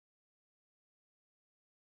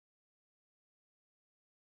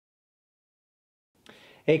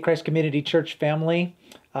Hey, Christ Community Church family.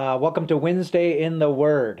 Welcome to Wednesday in the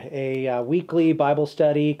Word, a weekly Bible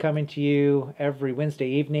study coming to you every Wednesday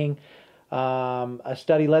evening. A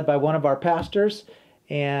study led by one of our pastors.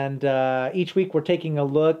 And each week we're taking a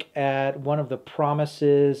look at one of the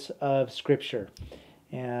promises of Scripture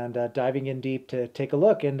and diving in deep to take a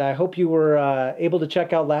look. And I hope you were able to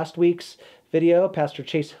check out last week's video. Pastor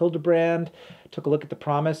Chase Hildebrand took a look at the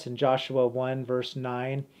promise in Joshua 1, verse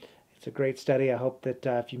 9. It's a great study. I hope that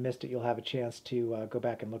if you missed it, you'll have a chance to go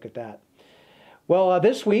back and look at that. Well,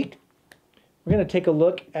 this week, we're going to take a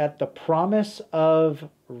look at the promise of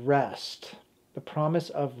rest. The promise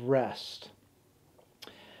of rest.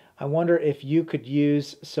 I wonder if you could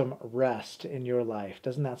use some rest in your life.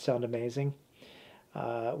 Doesn't that sound amazing?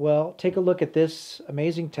 Well, take a look at this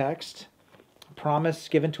amazing text, a promise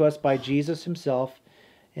given to us by Jesus himself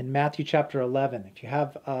in Matthew chapter 11. If you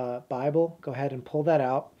have a Bible, go ahead and pull that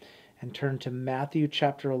out and turn to Matthew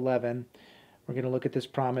chapter 11. We're going to look at this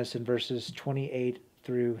promise in verses 28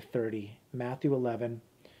 through 30. Matthew 11,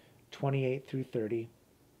 28 through 30.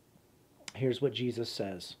 Here's what Jesus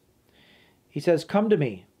says. He says, "Come to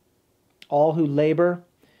me, all who labor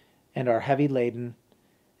and are heavy laden,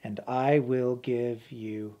 and I will give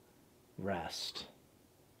you rest.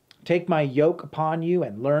 Take my yoke upon you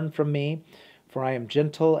and learn from me, for I am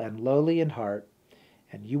gentle and lowly in heart,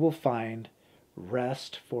 and you will find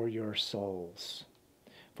rest for your souls.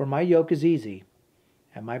 For my yoke is easy,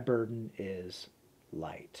 and my burden is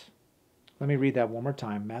light." Let me read that one more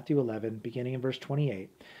time. Matthew 11, beginning in verse 28.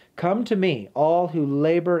 "Come to me, all who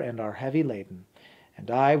labor and are heavy laden, and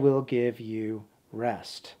I will give you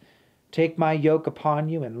rest. Take my yoke upon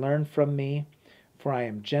you and learn from me, for I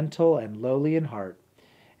am gentle and lowly in heart,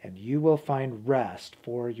 and you will find rest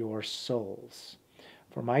for your souls.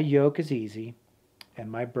 For my yoke is easy, and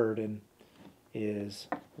my burden is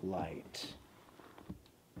light."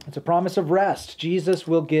 It's a promise of rest. Jesus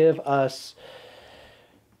will give us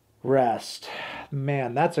rest.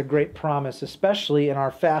 Man, that's a great promise, especially in our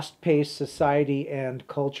fast-paced society and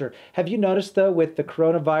culture. Have you noticed, though, with the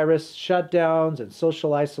coronavirus shutdowns and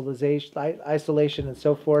social isolation and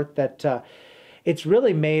so forth, that it's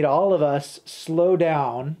really made all of us slow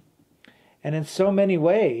down? And in so many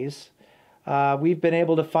ways, we've been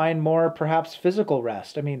able to find more, perhaps, physical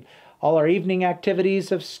rest. I mean, all our evening activities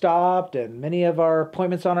have stopped, and many of our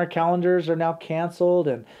appointments on our calendars are now canceled,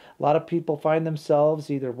 and a lot of people find themselves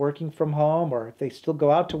either working from home, or if they still go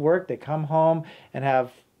out to work, they come home and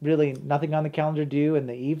have really nothing on the calendar to do in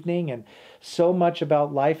the evening. And so much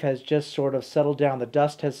about life has just sort of settled down. The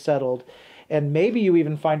dust has settled. And maybe you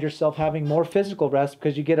even find yourself having more physical rest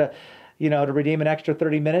because you get to redeem an extra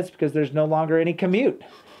 30 minutes because there's no longer any commute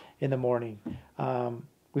in the morning.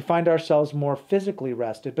 We find ourselves more physically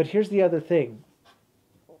rested. But here's the other thing.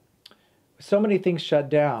 So many things shut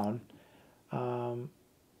down.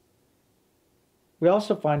 We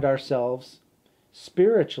also find ourselves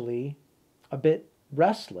spiritually a bit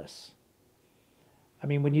restless. I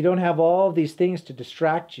mean, when you don't have all of these things to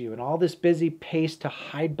distract you and all this busy pace to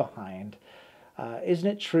hide behind, isn't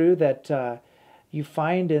it true that you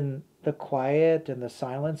find in the quiet and the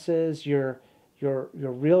silences your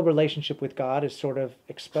real relationship with God is sort of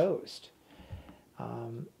exposed?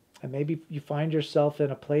 And maybe you find yourself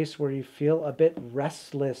in a place where you feel a bit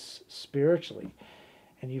restless spiritually.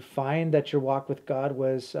 And you find that your walk with God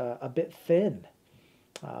was a bit thin.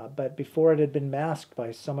 But before it had been masked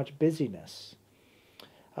by so much busyness.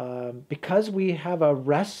 Because we have a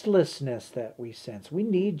restlessness that we sense, we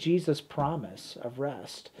need Jesus' promise of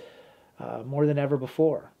rest more than ever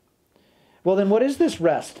before. Well, then what is this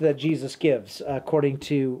rest that Jesus gives according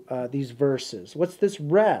to these verses? What's this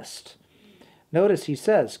rest? Notice he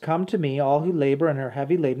says, "Come to me, all who labor and are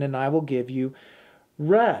heavy laden, and I will give you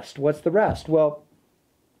rest." What's the rest? Well,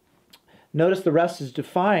 notice the rest is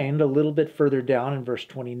defined a little bit further down in verse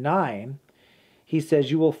 29. He says,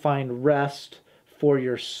 "You will find rest for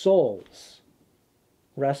your souls."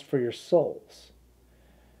 Rest for your souls.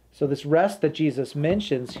 So this rest that Jesus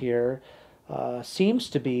mentions here seems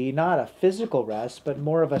to be not a physical rest, but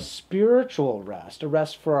more of a spiritual rest, a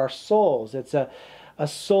rest for our souls. It's a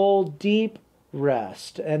soul deep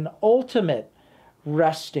rest, an ultimate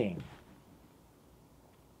resting.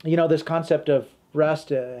 You know, this concept of rest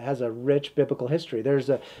has a rich biblical history. There's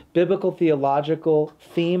a biblical theological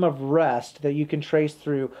theme of rest that you can trace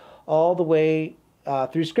through all the way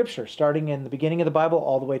through Scripture, starting in the beginning of the Bible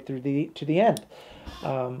all the way through to the end.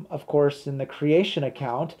 Of course, in the creation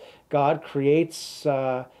account, God creates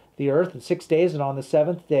the earth in 6 days, and on the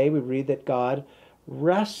seventh day we read that God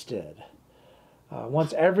rested.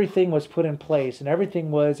 Once everything was put in place and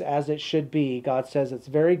everything was as it should be, God says it's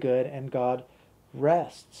very good, and God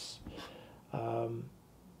rests.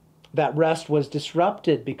 That rest was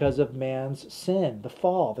disrupted because of man's sin, the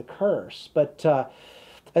fall, the curse. But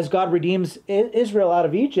as God redeems Israel out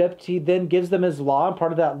of Egypt, he then gives them his law, and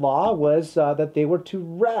part of that law was that they were to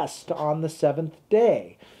rest on the seventh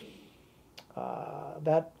day.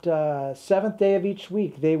 That seventh day of each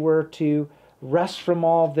week, they were to rest from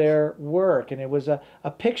all their work. And it was a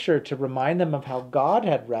picture to remind them of how God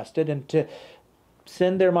had rested and to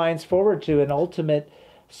send their minds forward to an ultimate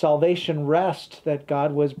salvation rest that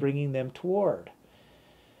God was bringing them toward.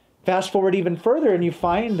 Fast forward even further, and you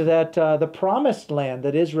find that the promised land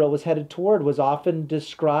that Israel was headed toward was often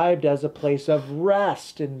described as a place of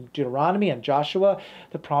rest. In Deuteronomy and Joshua,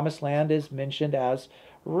 the promised land is mentioned as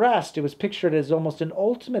rest. It was pictured as almost an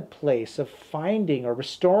ultimate place of finding or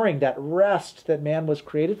restoring that rest that man was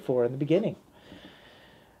created for in the beginning.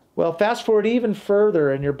 Well, fast forward even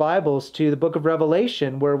further in your Bibles to the book of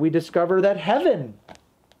Revelation, where we discover that heaven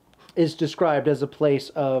is described as a place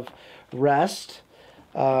of rest.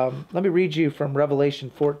 Let me read you from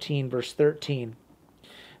Revelation 14, verse 13.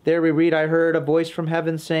 There we read, I heard a voice from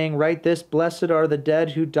heaven saying, write this, blessed are the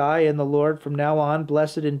dead who die in the Lord. From now on,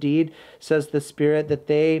 blessed indeed, says the Spirit, that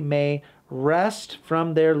they may rest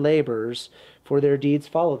from their labors, for their deeds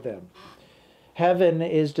followed them. Heaven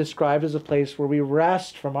is described as a place where we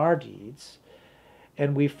rest from our deeds,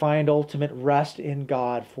 and we find ultimate rest in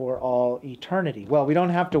God for all eternity. Well, we don't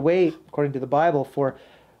have to wait, according to the Bible, for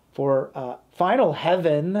final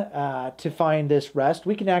heaven to find this rest.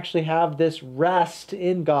 We can actually have this rest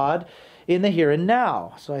in God in the here and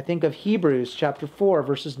now. So I think of Hebrews chapter 4,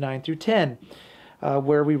 verses 9 through 10,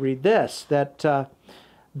 where we read this, that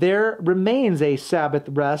there remains a Sabbath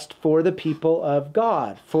rest for the people of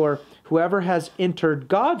God. For whoever has entered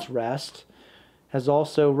God's rest has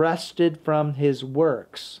also rested from his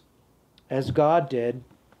works, as God did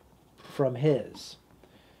from his.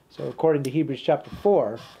 So according to Hebrews chapter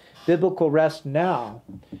 4, biblical rest now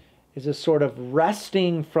is a sort of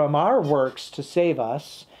resting from our works to save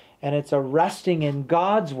us, and it's a resting in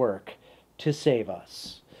God's work to save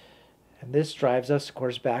us. And this drives us, of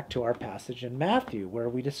course, back to our passage in Matthew, where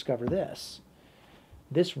we discover this.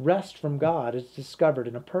 This rest from God is discovered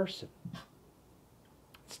in a person.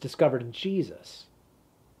 It's discovered in Jesus.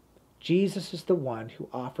 Jesus is the one who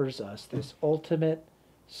offers us this ultimate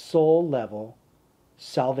soul-level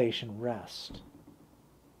salvation rest.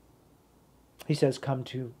 He says, come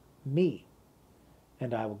to me,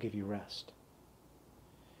 and I will give you rest.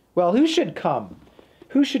 Well, who should come?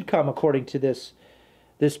 Who should come according to this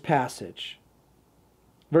passage?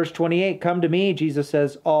 Verse 28, come to me, Jesus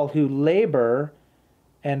says, all who labor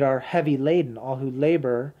and are heavy laden. All who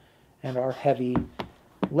labor and are heavy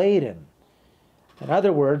laden. In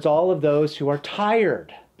other words, all of those who are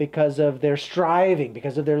tired because of their striving,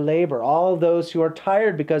 because of their labor. All of those who are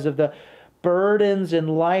tired because of the burdens in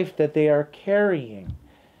life that they are carrying.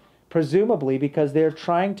 Presumably because they're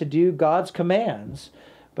trying to do God's commands,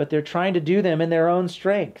 but they're trying to do them in their own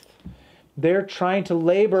strength. They're trying to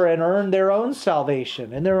labor and earn their own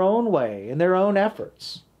salvation in their own way, in their own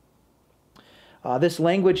efforts. This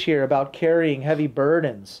language here about carrying heavy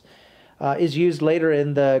burdens is used later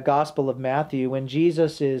in the Gospel of Matthew when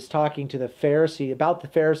Jesus is talking to the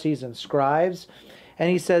Pharisees and scribes. And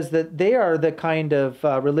he says that they are the kind of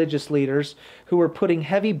religious leaders who were putting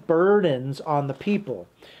heavy burdens on the people,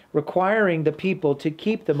 requiring the people to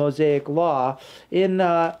keep the Mosaic law in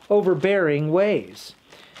overbearing ways.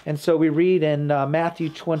 And so we read in Matthew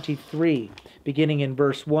 23, beginning in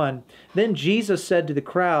verse 1, Then Jesus said to the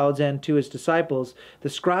crowds and to his disciples, The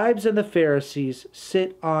scribes and the Pharisees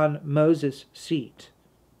sit on Moses' seat.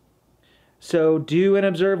 So do and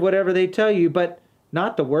observe whatever they tell you, but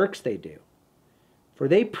not the works they do. For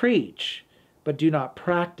they preach, but do not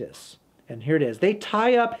practice. And here it is. They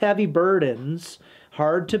tie up heavy burdens,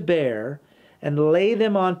 hard to bear, and lay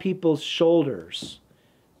them on people's shoulders,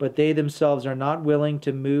 but they themselves are not willing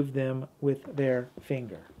to move them with their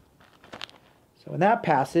finger. So in that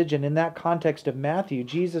passage and in that context of Matthew,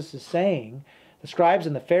 Jesus is saying the scribes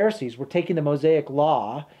and the Pharisees were taking the Mosaic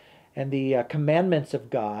law and the commandments of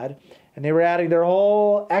God, and they were adding their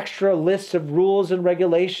whole extra lists of rules and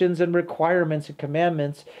regulations and requirements and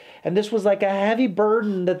commandments. And this was like a heavy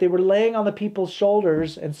burden that they were laying on the people's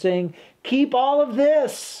shoulders and saying, keep all of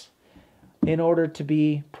this in order to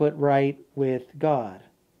be put right with God.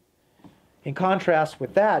 In contrast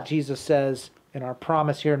with that, Jesus says in our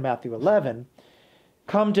promise here in Matthew 11,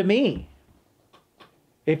 come to me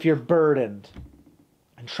if you're burdened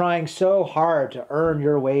and trying so hard to earn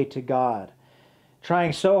your way to God,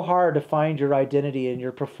 trying so hard to find your identity in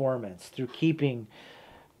your performance through keeping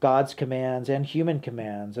God's commands and human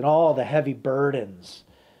commands and all the heavy burdens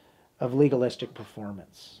of legalistic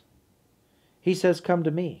performance. He says, come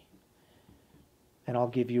to me, and I'll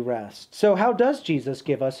give you rest. So how does Jesus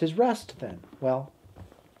give us his rest then? Well,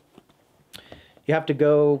 you have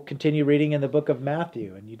to continue reading in the book of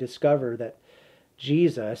Matthew, and you discover that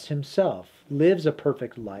Jesus himself lives a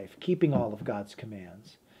perfect life, keeping all of God's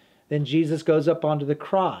commands. Then Jesus goes up onto the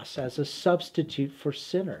cross as a substitute for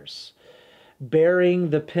sinners,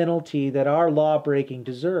 bearing the penalty that our law-breaking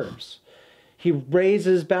deserves. He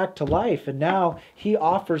raises back to life, and now he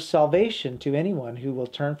offers salvation to anyone who will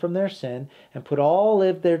turn from their sin and put all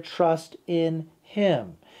of their trust in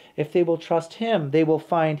him. If they will trust him, they will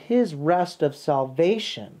find his rest of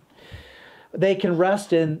salvation. They can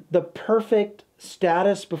rest in the perfect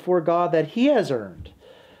status before God that he has earned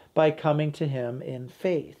by coming to him in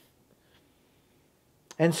faith.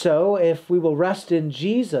 And so, if we will rest in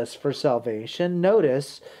Jesus for salvation,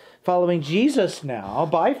 notice, following Jesus now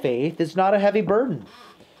by faith is not a heavy burden,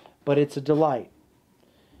 but it's a delight.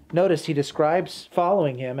 Notice he describes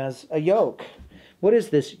following him as a yoke. What is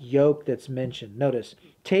this yoke that's mentioned? Notice,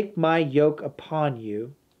 take my yoke upon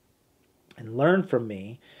you and learn from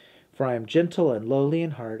me, for I am gentle and lowly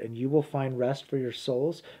in heart, and you will find rest for your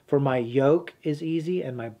souls. For my yoke is easy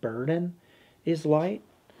and my burden is light.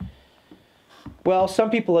 Well,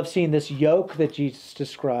 some people have seen this yoke that Jesus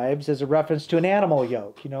describes as a reference to an animal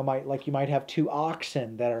yoke. You might have two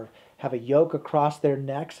oxen that have a yoke across their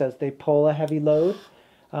necks as they pull a heavy load.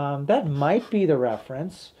 That might be the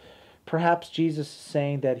reference. Perhaps Jesus is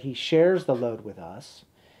saying that he shares the load with us.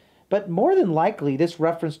 But more than likely, this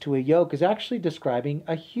reference to a yoke is actually describing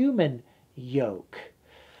a human yoke.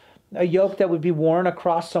 A yoke that would be worn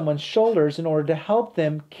across someone's shoulders in order to help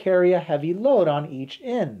them carry a heavy load on each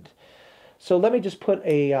end. So let me just put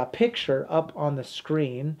a picture up on the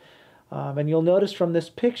screen. And you'll notice from this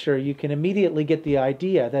picture, you can immediately get the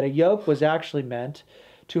idea that a yoke was actually meant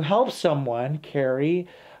to help someone carry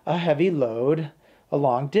a heavy load a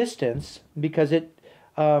long distance, because it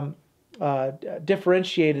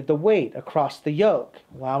differentiated the weight across the yoke,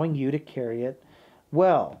 allowing you to carry it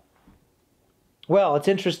well. Well, it's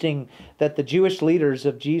interesting that the Jewish leaders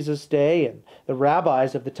of Jesus' day and the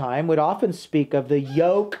rabbis of the time would often speak of the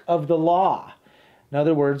yoke of the law. In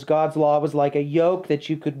other words, God's law was like a yoke that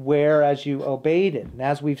you could wear as you obeyed it. And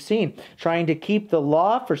as we've seen, trying to keep the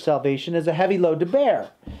law for salvation is a heavy load to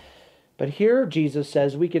bear. But here Jesus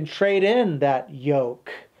says we can trade in that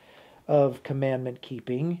yoke of commandment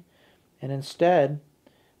keeping, and instead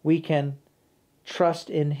we can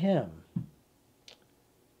trust in him,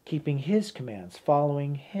 keeping his commands,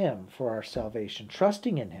 following him for our salvation,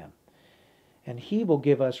 trusting in him. And he will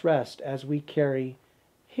give us rest as we carry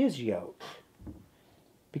his yoke.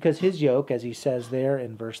 Because his yoke, as he says there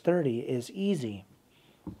in verse 30, is easy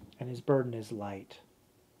and his burden is light.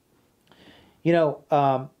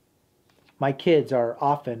 My kids are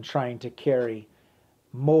often trying to carry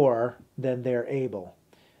more than they're able.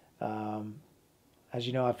 As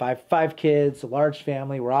you know, if I have 5 kids, a large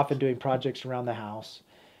family, we're often doing projects around the house.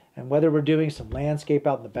 And whether we're doing some landscape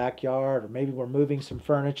out in the backyard, or maybe we're moving some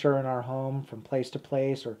furniture in our home from place to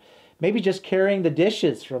place, or maybe just carrying the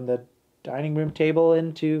dishes from the dining room table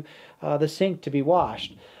into the sink to be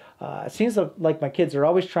washed. It seems like my kids are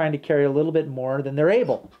always trying to carry a little bit more than they're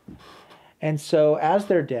able. And so as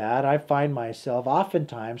their dad, I find myself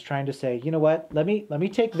oftentimes trying to say, you know what, let me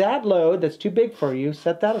take that load that's too big for you,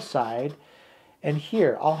 set that aside, and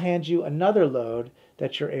here, I'll hand you another load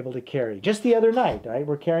that you're able to carry. Just the other night, right,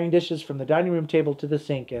 we're carrying dishes from the dining room table to the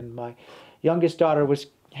sink, and my youngest daughter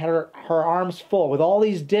had her arms full with all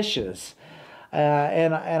these dishes.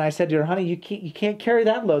 And I said to her, honey, you can't carry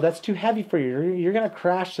that load. That's too heavy for you. You're going to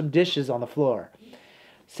crash some dishes on the floor.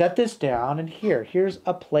 Set this down, and here's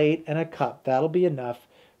a plate and a cup. That'll be enough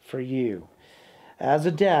for you. As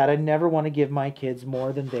a dad, I never want to give my kids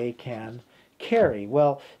more than they can carry.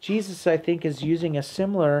 Well, Jesus, I think, is using a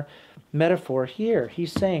similar metaphor here.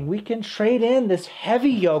 He's saying we can trade in this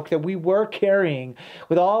heavy yoke that we were carrying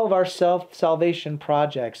with all of our self-salvation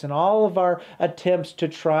projects and all of our attempts to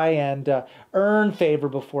try and earn favor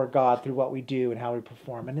before God through what we do and how we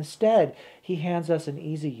perform. And instead, he hands us an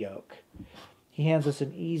easy yoke. He hands us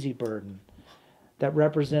an easy burden that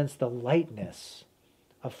represents the lightness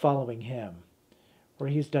of following him, where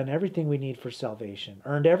he's done everything we need for salvation,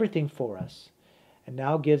 earned everything for us, and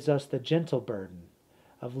now gives us the gentle burden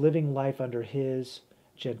of living life under his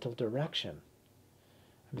gentle direction.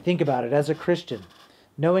 I mean, think about it. As a Christian,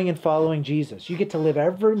 knowing and following Jesus, you get to live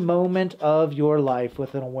every moment of your life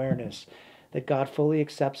with an awareness that God fully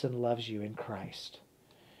accepts and loves you in Christ.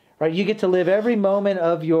 Right? You get to live every moment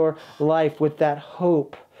of your life with that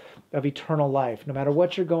hope of eternal life. No matter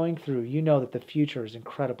what you're going through, you know that the future is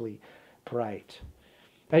incredibly bright.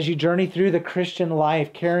 As you journey through the Christian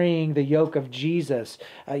life, carrying the yoke of Jesus,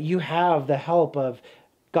 you have the help of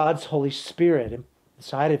God's Holy Spirit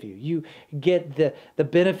inside of you. You get the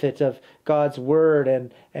benefit of God's Word,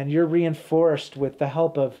 and you're reinforced with the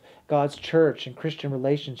help of God's church and Christian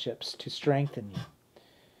relationships to strengthen you.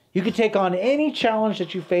 You can take on any challenge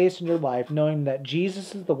that you face in your life, knowing that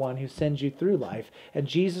Jesus is the one who sends you through life, and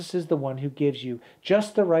Jesus is the one who gives you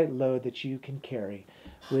just the right load that you can carry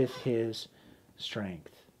with His strength.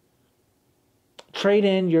 Trade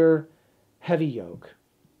in your heavy yoke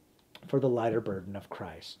for the lighter burden of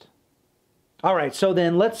Christ. All right, so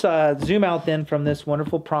then let's zoom out then from this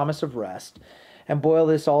wonderful promise of rest and boil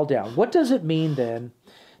this all down. What does it mean then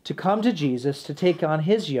to come to Jesus, to take on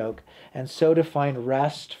His yoke, and so to find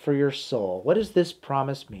rest for your soul? What does this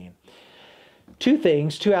promise mean? Two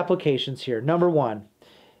things, two applications here. Number one,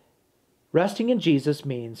 resting in Jesus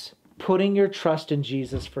means putting your trust in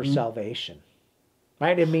Jesus for salvation.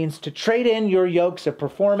 Right? It means to trade in your yokes of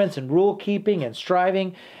performance and rule keeping and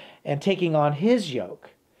striving and taking on His yoke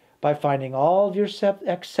by finding all of your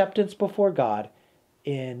acceptance before God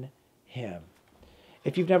in Him.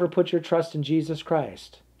 If you've never put your trust in Jesus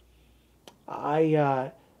Christ,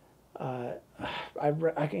 I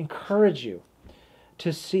encourage you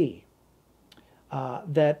to see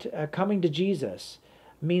that coming to Jesus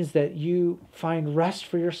means that you find rest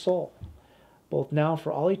for your soul, both now and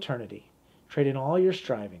for all eternity. Trade in all your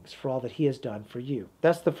strivings for all that He has done for you.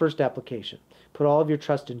 That's the first application. Put all of your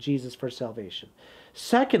trust in Jesus for salvation.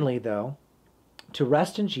 Secondly, though, to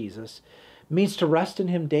rest in Jesus means to rest in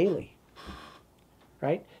Him daily.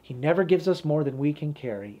 Right? He never gives us more than we can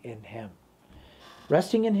carry in Him.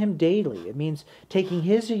 Resting in Him daily, it means taking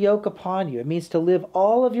His yoke upon you. It means to live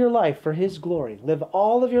all of your life for His glory. Live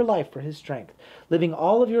all of your life for His strength. Living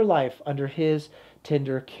all of your life under His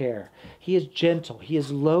tender care. He is gentle. He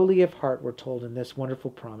is lowly of heart, we're told in this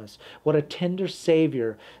wonderful promise. What a tender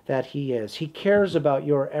Savior that He is. He cares about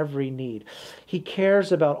your every need. He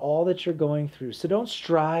cares about all that you're going through. So don't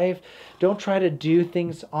strive. Don't try to do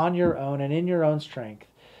things on your own and in your own strength.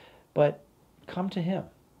 But come to Him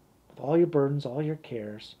with all your burdens, all your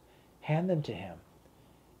cares. Hand them to Him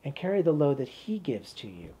and carry the load that He gives to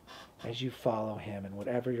you as you follow Him in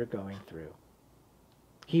whatever you're going through.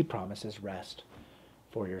 He promises rest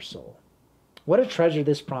for your soul. What a treasure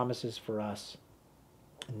this promise is for us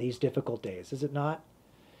in these difficult days, is it not?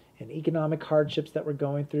 In economic hardships that we're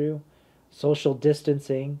going through, social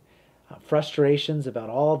distancing, frustrations about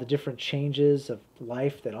all the different changes of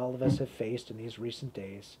life that all of us have faced in these recent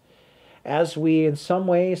days. As we in some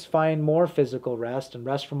ways find more physical rest and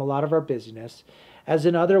rest from a lot of our busyness, as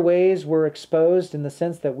in other ways we're exposed in the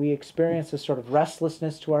sense that we experience a sort of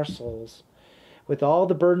restlessness to our souls, with all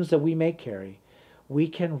the burdens that we may carry, we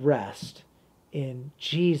can rest in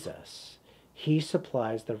Jesus. He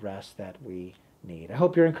supplies the rest that we need. I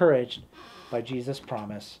hope you're encouraged by Jesus'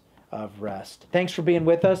 promise of rest. Thanks for being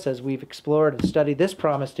with us as we've explored and studied this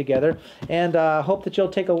promise together, and hope that you'll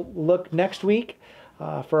take a look next week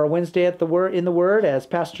for our Wednesday in the Word as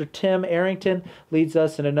Pastor Tim Arrington leads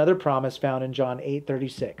us in another promise found in John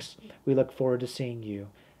 8:36. We look forward to seeing you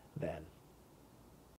then.